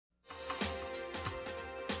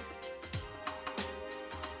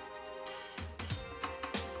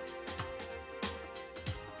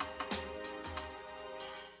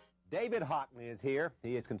David Hockney is here.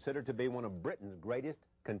 He is considered to be one of Britain's greatest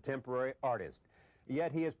contemporary artists.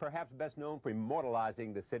 Yet he is perhaps best known for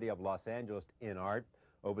immortalizing the city of Los Angeles in art.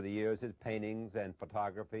 Over the years, his paintings and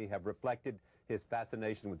photography have reflected his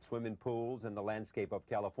fascination with swimming pools and the landscape of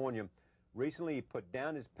California. Recently, he put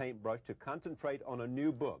down his paintbrush to concentrate on a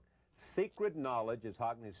new book. Secret Knowledge is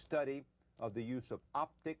Hockney's study of the use of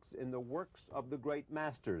optics in the works of the great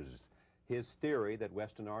masters. His theory that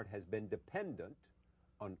Western art has been dependent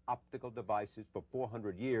on optical devices for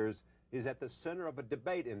 400 years is at the center of a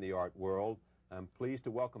debate in the art world. I'm pleased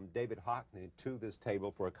to welcome David Hockney to this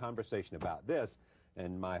table for a conversation about this,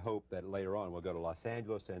 and my hope that later on we'll go to Los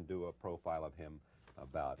Angeles and do a profile of him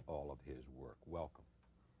about all of his work. Welcome.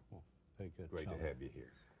 Well, very good. Great to have you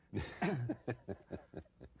here.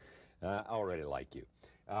 I already like you.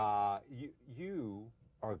 You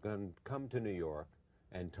are going to come to New York,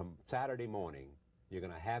 and Saturday morning you're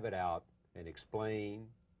going to have it out and explain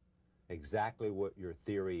exactly what your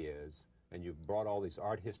theory is, and you've brought all these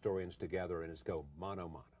art historians together, and it's go mano a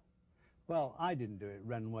mano. Well, I didn't do it.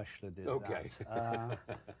 Ren Weschler did that.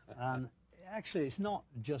 And actually, it's not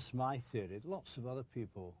just my theory. Lots of other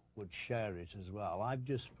people would share it as well. I've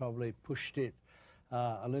just probably pushed it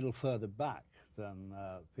a little further back than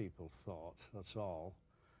people thought, that's all.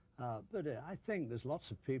 But I think there's lots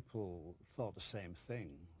of people thought the same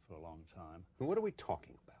thing for a long time. And what are we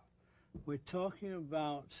talking about? We're talking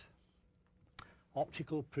about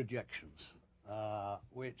optical projections,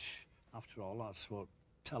 which, after all, that's what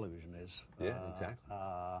television is. Yeah, exactly.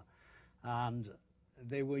 And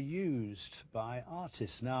they were used by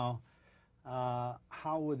artists. Now,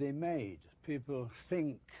 how were they made?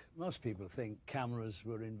 Most people think cameras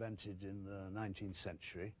were invented in the 19th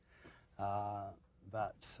century,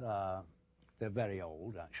 but they're very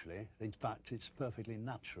old, actually. In fact, it's perfectly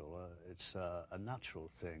natural. It's a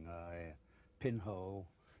natural thing. A pinhole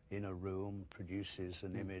in a room produces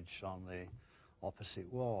an image on the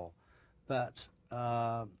opposite wall. But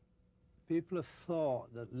people have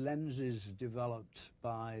thought that lenses developed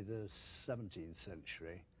by the 17th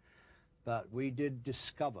century, but we did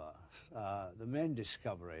discover, the main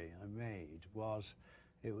discovery I made was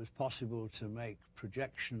it was possible to make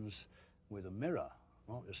projections with a mirror,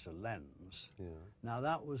 not just a lens. Yeah. Now,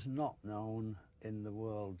 that was not known in the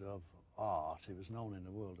world of art. It was known in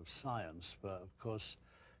the world of science, but of course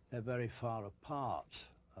they're very far apart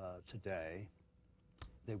today.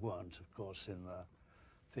 They weren't, of course, in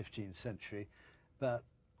the 15th century. But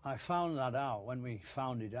I found that out when we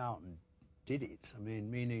found it out and did it. I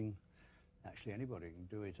mean, meaning actually anybody can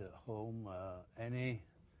do it at home. Any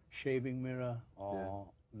shaving mirror or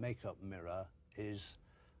makeup mirror is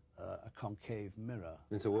a concave mirror.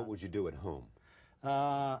 And so what would you do at home?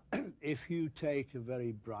 If you take a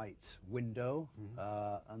very bright window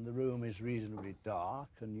and the room is reasonably dark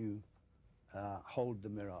and you hold the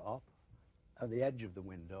mirror up at the edge of the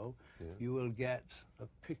window, you will get a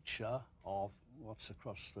picture of what's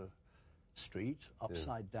across the street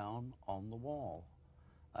upside down on the wall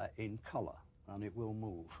in color, and it will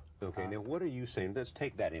move. Okay, now what are you saying? Let's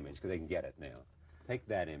take that image because they can get it now. Take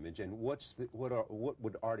that image, and what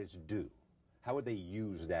would artists do? How would they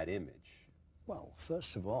use that image? Well,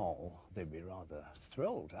 first of all, they'd be rather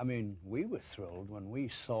thrilled. I mean, we were thrilled when we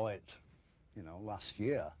saw it, you know, last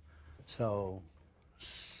year. So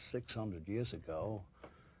 600 years ago,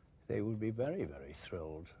 they would be very, very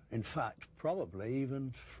thrilled. In fact, probably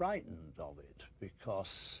even frightened of it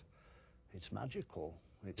because it's magical.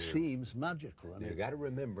 It seems magical. And you got to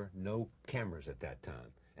remember, no cameras at that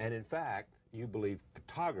time. And in fact, you believe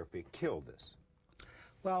photography killed this.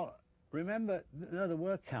 Well, remember, no, there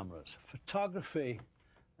were cameras. Photography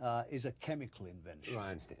is a chemical invention. I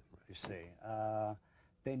understand. You see,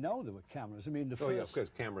 they know there were cameras. I mean,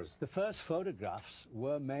 the first photographs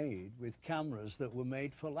were made with cameras that were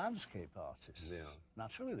made for landscape artists. Yeah.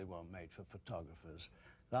 Naturally, they weren't made for photographers.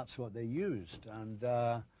 That's what they used, and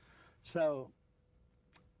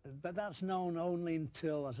but that's known only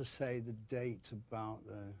until, as I say, the date about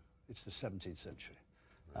it's the 17th century.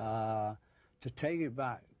 Right. To take it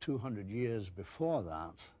back 200 years before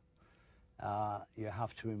that, you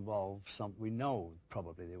have to involve some. We know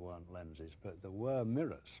probably there weren't lenses, but there were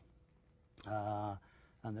mirrors. And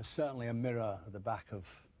there's certainly a mirror at the back of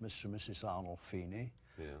Mr. and Mrs. Arnolfini.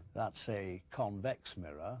 Yeah. That's a convex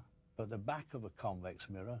mirror, but the back of a convex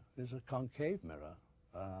mirror is a concave mirror.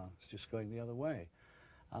 It's just going the other way.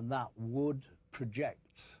 And that would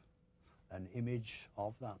project an image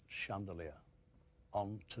of that chandelier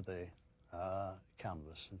onto the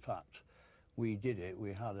canvas. In fact, we did it.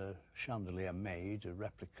 We had a chandelier made, a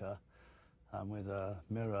replica, and with a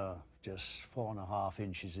mirror just 4.5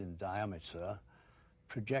 inches in diameter,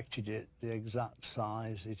 projected it the exact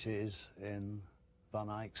size it is in Van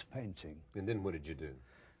Eyck's painting. And then what did you do?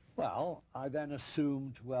 Well, I then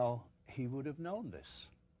assumed, well, he would have known this.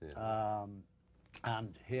 Yeah.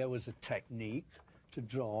 And here was a technique to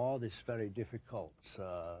draw this very difficult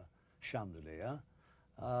chandelier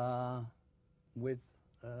with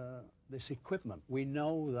this equipment. We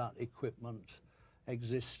know that equipment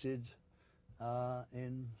existed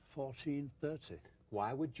in 1430.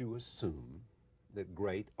 Why would you assume that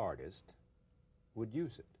great artists would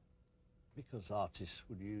use it? Because artists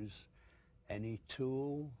would use any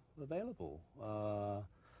tool available.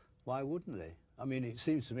 Why wouldn't they? I mean, it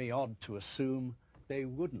seems to me odd to assume they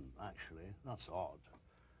wouldn't, actually. That's odd.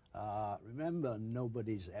 Remember,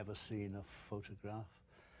 nobody's ever seen a photograph.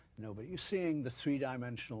 Nobody. You're seeing the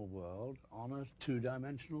three-dimensional world on a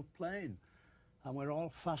two-dimensional plane. And we're all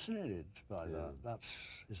fascinated by that.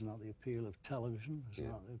 Isn't that the appeal of television? Isn't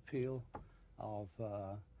that the appeal of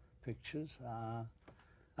pictures?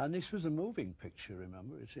 And this was a moving picture,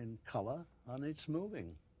 remember? It's in colour and it's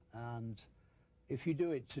moving. And if you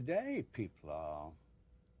do it today, people are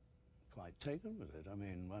quite taken with it. I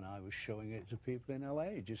mean, when I was showing it to people in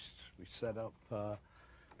LA, we set up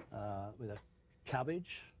with a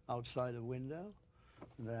cabbage outside a window,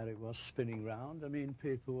 and there it was spinning round. I mean,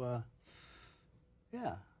 people were,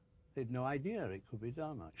 yeah, they had no idea it could be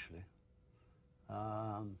done, actually.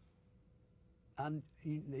 And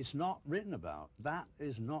it's not written about. That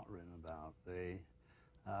is not written about. The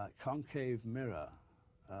concave mirror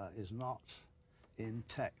is not in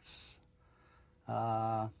texts.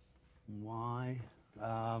 Why?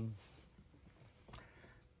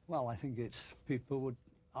 Well, I think it's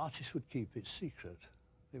artists would keep it secret.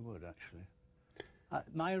 They would, actually.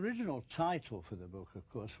 My original title for the book, of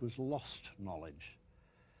course, was Lost Knowledge,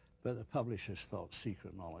 but the publishers thought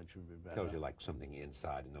Secret Knowledge would be better. Tells you like something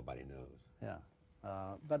inside and nobody knows. Yeah,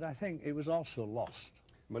 but I think it was also lost.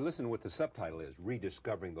 But listen, what the subtitle is,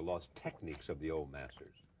 Rediscovering the Lost Techniques of the Old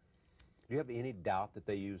Masters. Do you have any doubt that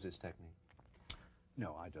they use this technique?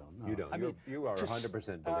 No, I don't know. You don't. I mean, you are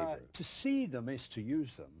 100% believer. To see them is to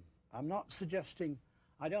use them. I'm not suggesting,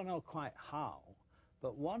 I don't know quite how,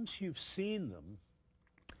 but once you've seen them,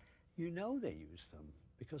 you know they use them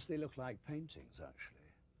because they look like paintings, actually.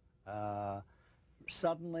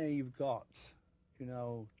 Suddenly you've got, you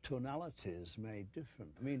know, tonalities made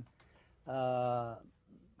different. I mean,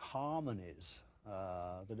 harmonies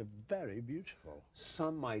that are very beautiful.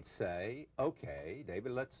 Some might say, okay,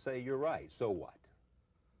 David, let's say you're right. So what?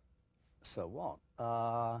 So what?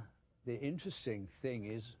 The interesting thing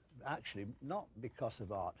is actually not because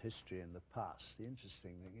of art history in the past. The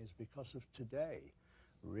interesting thing is because of today,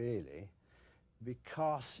 really.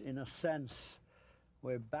 Because, in a sense,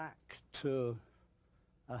 we're back to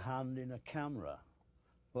a hand in a camera.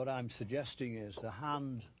 What I'm suggesting is the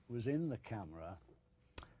hand was in the camera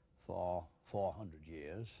for 400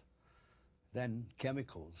 years. Then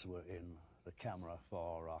chemicals were in the camera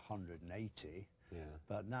for 180. Yeah.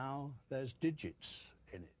 But now there's digits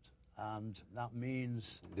in it. And that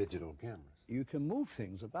means Digital cameras. you can move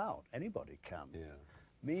things about. Anybody can. Yeah.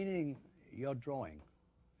 Meaning you're drawing.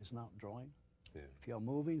 Isn't that drawing? Yeah. If you're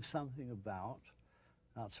moving something about,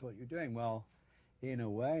 that's what you're doing. Well, in a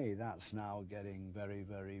way, that's now getting very,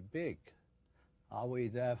 very big. Are we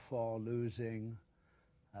therefore losing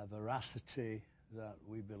a veracity that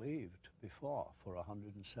we believed before for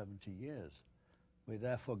 170 years? We're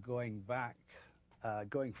therefore going back,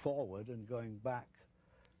 going forward and going back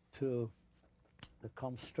to the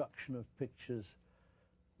construction of pictures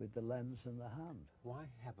with the lens and the hand. Why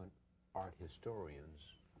haven't art historians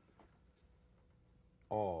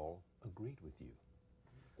all agreed with you?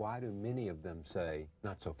 Why do many of them say,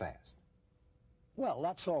 not so fast? Well,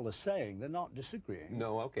 that's all they're saying. They're not disagreeing.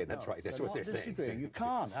 No, okay, that's right. That's what they're saying. You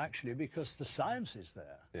can't, actually, because the science is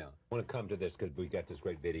there. Yeah. I want to come to this because we got this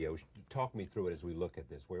great video. Talk me through it as we look at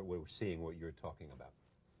this. We're seeing what you're talking about.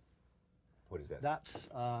 What is that? That's,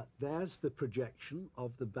 there's the projection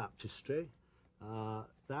of the baptistry.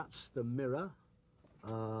 That's the mirror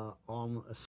on a